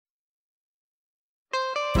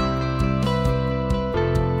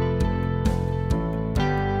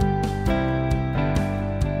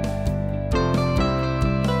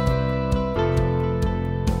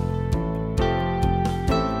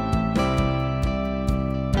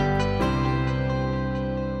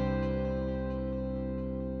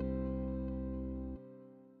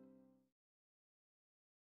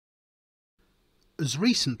As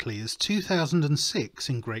recently as 2006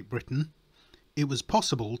 in Great Britain, it was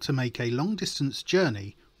possible to make a long-distance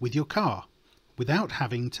journey with your car without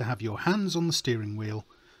having to have your hands on the steering wheel,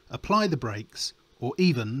 apply the brakes, or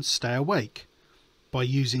even stay awake, by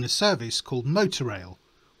using a service called Motorail,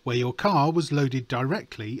 where your car was loaded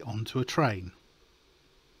directly onto a train.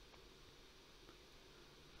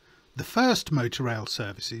 The first Motorail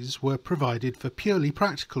services were provided for purely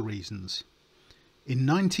practical reasons. In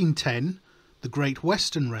 1910, the Great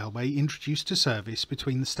Western Railway introduced a service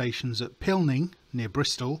between the stations at Pilning, near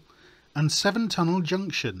Bristol, and Severn Tunnel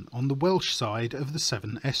Junction on the Welsh side of the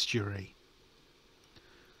Severn estuary.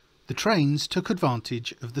 The trains took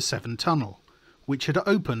advantage of the Severn Tunnel, which had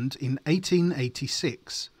opened in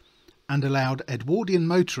 1886, and allowed Edwardian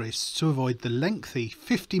motorists to avoid the lengthy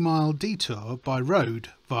 50-mile detour by road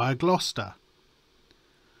via Gloucester.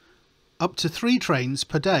 Up to 3 trains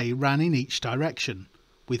per day ran in each direction,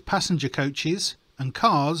 with passenger coaches and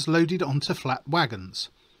cars loaded onto flat wagons,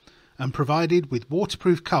 and provided with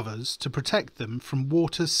waterproof covers to protect them from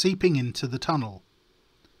water seeping into the tunnel.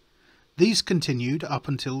 These continued up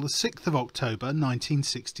until the 6th of October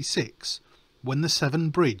 1966, when the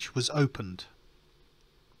Severn Bridge was opened.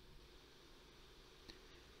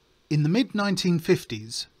 In the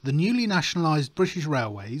mid-1950s, the newly nationalised British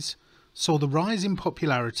Railways saw the rise in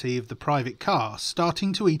popularity of the private car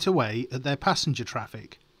starting to eat away at their passenger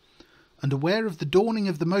traffic, and aware of the dawning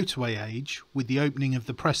of the motorway age with the opening of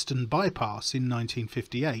the Preston Bypass in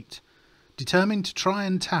 1958, determined to try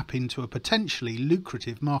and tap into a potentially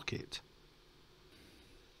lucrative market.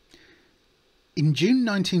 In June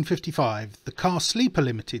 1955, the Car Sleeper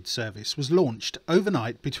Limited service was launched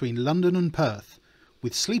overnight between London and Perth.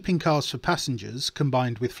 With sleeping cars for passengers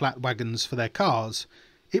combined with flat wagons for their cars,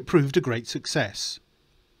 it proved a great success.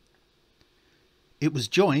 It was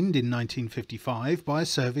joined in 1955 by a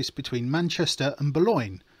service between Manchester and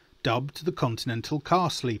Boulogne, dubbed the Continental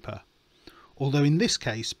Car Sleeper, although in this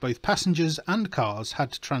case both passengers and cars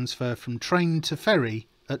had to transfer from train to ferry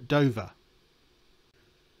at Dover.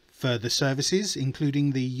 Further services,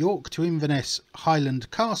 including the York to Inverness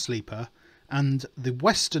Highland Car Sleeper and the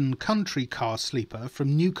Western Country Car Sleeper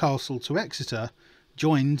from Newcastle to Exeter,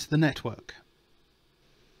 joined the network.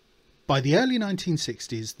 By the early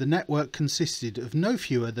 1960s, the network consisted of no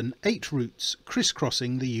fewer than 8 routes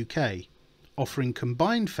crisscrossing the UK, offering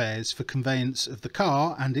combined fares for conveyance of the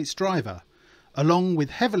car and its driver, along with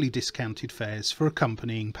heavily discounted fares for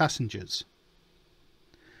accompanying passengers.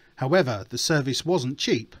 However, the service wasn't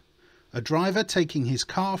cheap. A driver taking his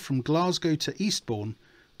car from Glasgow to Eastbourne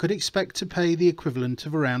could expect to pay the equivalent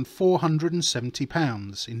of around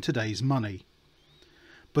 £470 in today's money.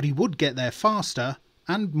 But he would get there faster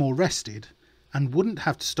and more rested, and wouldn't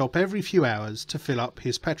have to stop every few hours to fill up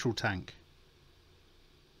his petrol tank.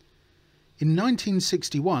 In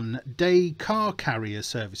 1961, day car carrier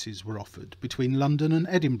services were offered between London and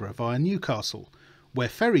Edinburgh via Newcastle, where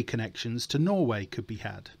ferry connections to Norway could be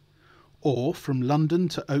had, or from London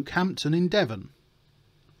to Oakhampton in Devon.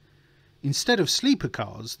 Instead of sleeper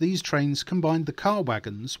cars, these trains combined the car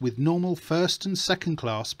wagons with normal first and second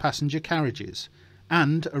class passenger carriages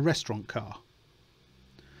and a restaurant car.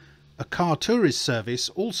 A car tourist service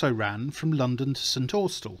also ran from London to St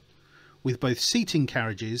Austell, with both seating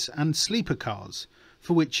carriages and sleeper cars,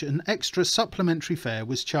 for which an extra supplementary fare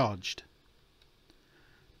was charged.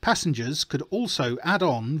 Passengers could also add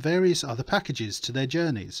on various other packages to their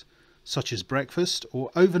journeys, such as breakfast or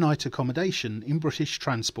overnight accommodation in British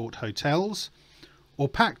Transport hotels, or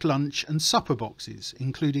packed lunch and supper boxes,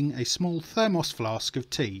 including a small thermos flask of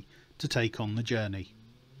tea to take on the journey.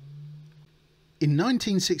 In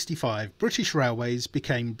 1965, British Railways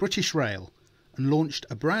became British Rail and launched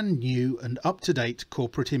a brand new and up-to-date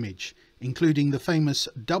corporate image, including the famous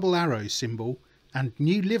double arrow symbol and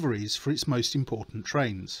new liveries for its most important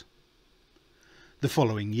trains. The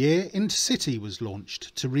following year, Intercity was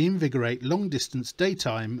launched to reinvigorate long-distance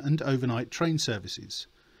daytime and overnight train services,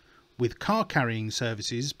 with car-carrying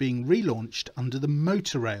services being relaunched under the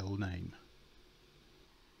Motorail name.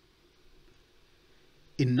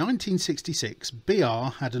 In 1966,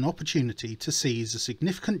 BR had an opportunity to seize a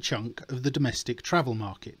significant chunk of the domestic travel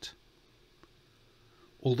market.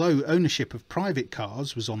 Although ownership of private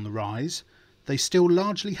cars was on the rise, they still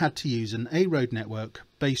largely had to use an A-road network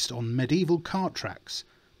based on medieval cart tracks,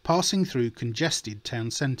 passing through congested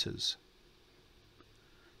town centres.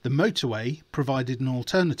 The motorway provided an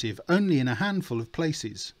alternative only in a handful of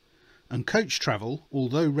places, and coach travel,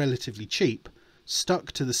 although relatively cheap,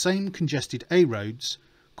 stuck to the same congested A-roads,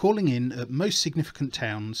 calling in at most significant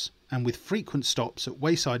towns and with frequent stops at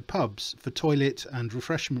wayside pubs for toilet and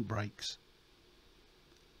refreshment breaks.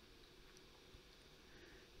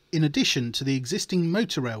 In addition to the existing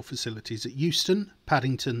Motorail facilities at Euston,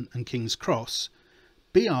 Paddington and King's Cross,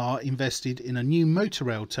 BR invested in a new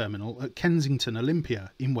Motorail terminal at Kensington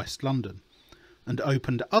Olympia in West London and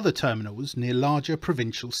opened other terminals near larger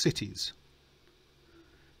provincial cities.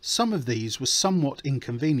 Some of these were somewhat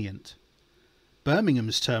inconvenient.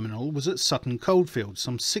 Birmingham's terminal was at Sutton Coldfield,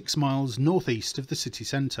 some 6 miles northeast of the city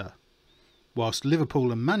centre, whilst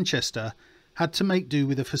Liverpool and Manchester had to make do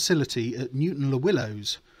with a facility at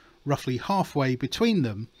Newton-le-Willows, roughly halfway between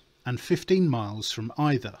them and 15 miles from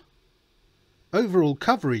either. Overall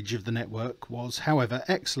coverage of the network was, however,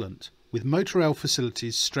 excellent, with Motorail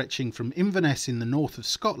facilities stretching from Inverness in the north of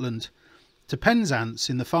Scotland to Penzance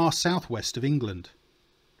in the far southwest of England.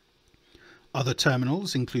 Other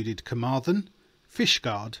terminals included Carmarthen,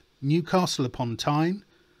 Fishguard, Newcastle upon Tyne,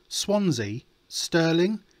 Swansea,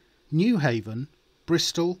 Stirling, Newhaven,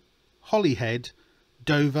 Bristol, Holyhead,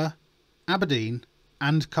 Dover, Aberdeen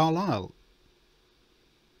and Carlisle.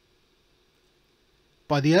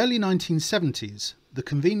 By the early 1970s, the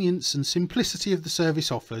convenience and simplicity of the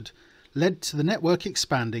service offered led to the network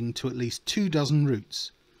expanding to at least 24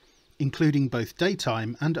 routes, including both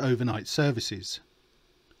daytime and overnight services.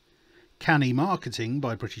 Canny marketing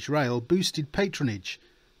by British Rail boosted patronage,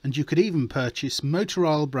 and you could even purchase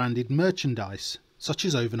Motorail branded merchandise, such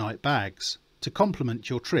as overnight bags, to complement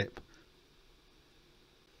your trip.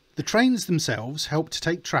 The trains themselves helped to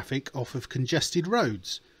take traffic off of congested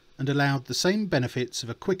roads and allowed the same benefits of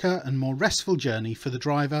a quicker and more restful journey for the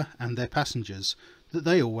driver and their passengers that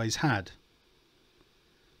they always had.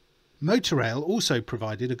 Motorail also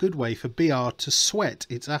provided a good way for BR to sweat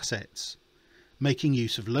its assets, making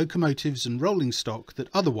use of locomotives and rolling stock that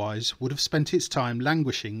otherwise would have spent its time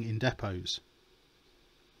languishing in depots.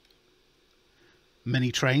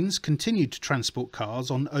 Many trains continued to transport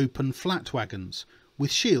cars on open flat wagons,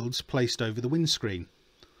 with shields placed over the windscreen,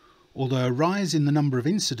 although a rise in the number of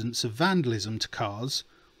incidents of vandalism to cars,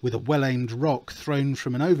 with a well-aimed rock thrown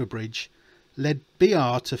from an overbridge, led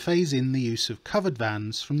BR to phase in the use of covered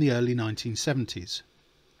vans from the early 1970s.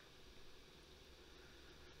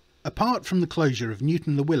 Apart from the closure of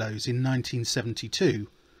Newton-le-Willows in 1972,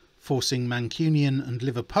 forcing Mancunian and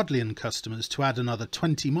Liverpudlian customers to add another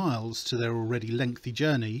 20 miles to their already lengthy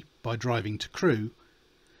journey by driving to Crewe,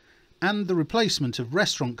 and the replacement of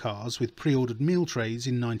restaurant cars with pre-ordered meal trays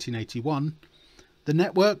in 1981, the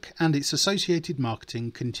network and its associated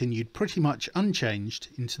marketing continued pretty much unchanged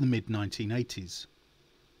into the mid-1980s.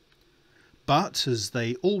 But, as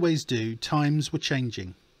they always do, times were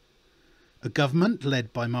changing. A government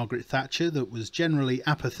led by Margaret Thatcher that was generally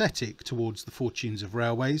apathetic towards the fortunes of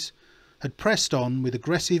railways had pressed on with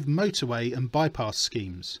aggressive motorway and bypass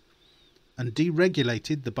schemes, and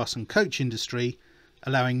deregulated the bus and coach industry,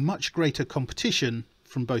 allowing much greater competition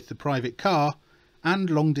from both the private car and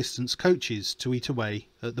long-distance coaches to eat away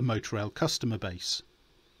at the Motorail customer base.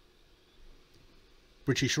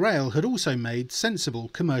 British Rail had also made sensible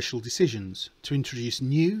commercial decisions to introduce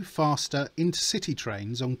new, faster intercity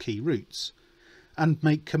trains on key routes, and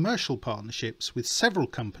make commercial partnerships with several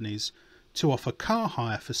companies to offer car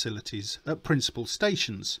hire facilities at principal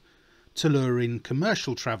stations to lure in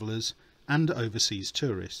commercial travellers and overseas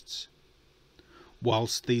tourists.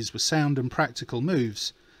 Whilst these were sound and practical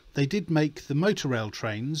moves, they did make the Motorail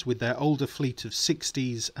trains, with their older fleet of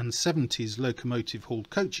 60s and 70s locomotive-hauled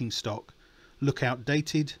coaching stock, look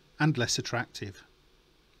outdated and less attractive.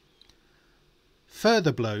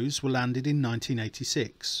 Further blows were landed in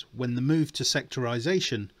 1986, when the move to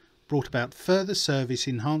sectorisation brought about further service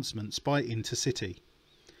enhancements by Intercity,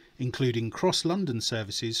 including cross-London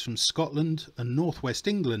services from Scotland and North West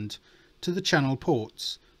England to the Channel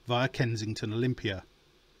ports via Kensington Olympia.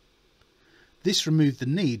 This removed the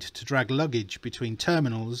need to drag luggage between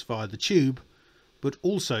terminals via the tube, but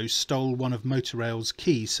also stole one of Motorail's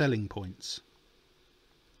key selling points.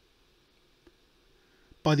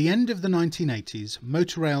 By the end of the 1980s,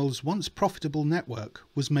 Motorail's once profitable network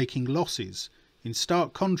was making losses, in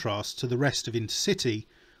stark contrast to the rest of Intercity,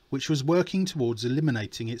 which was working towards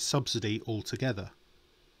eliminating its subsidy altogether.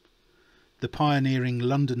 The pioneering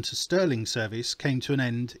London to Stirling service came to an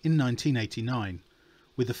end in 1989,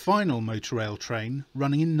 with the final Motorail train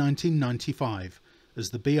running in 1995 as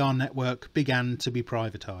the BR network began to be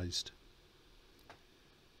privatised.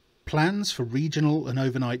 Plans for regional and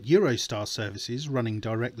overnight Eurostar services running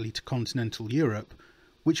directly to continental Europe,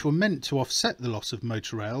 which were meant to offset the loss of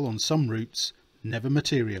Motorail on some routes, never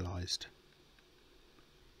materialised.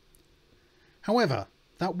 However,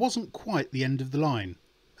 that wasn't quite the end of the line,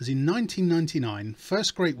 as in 1999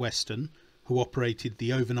 First Great Western, who operated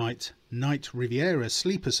the overnight Night Riviera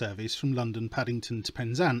sleeper service from London Paddington to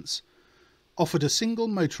Penzance, offered a single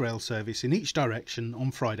motorrail service in each direction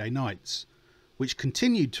on Friday nights, which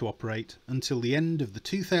continued to operate until the end of the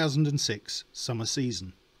 2006 summer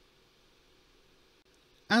season.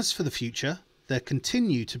 As for the future, there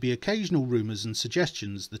continue to be occasional rumours and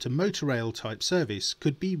suggestions that a motorrail type service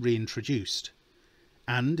could be reintroduced,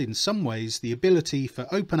 and in some ways the ability for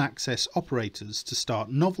open access operators to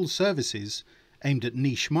start novel services aimed at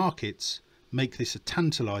niche markets make this a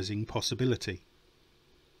tantalising possibility.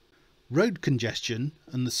 Road congestion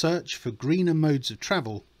and the search for greener modes of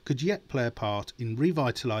travel could yet play a part in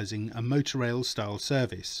revitalising a motorrail style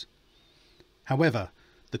service. However,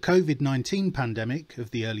 the COVID-19 pandemic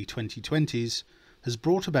of the early 2020s has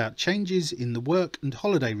brought about changes in the work and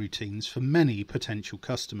holiday routines for many potential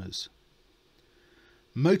customers.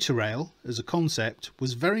 Motorail as a concept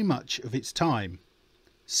was very much of its time,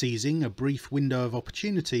 seizing a brief window of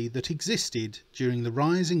opportunity that existed during the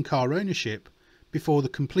rise in car ownership before the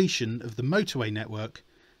completion of the motorway network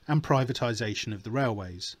and privatisation of the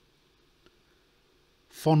railways.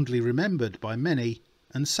 Fondly remembered by many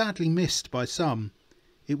and sadly missed by some,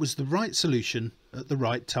 it was the right solution at the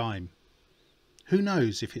right time. Who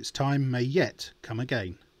knows if its time may yet come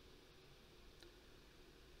again.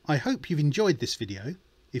 I hope you've enjoyed this video.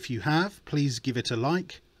 If you have, please give it a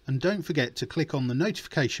like and don't forget to click on the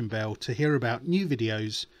notification bell to hear about new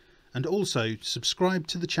videos and also subscribe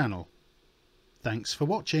to the channel. Thanks for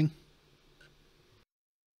watching.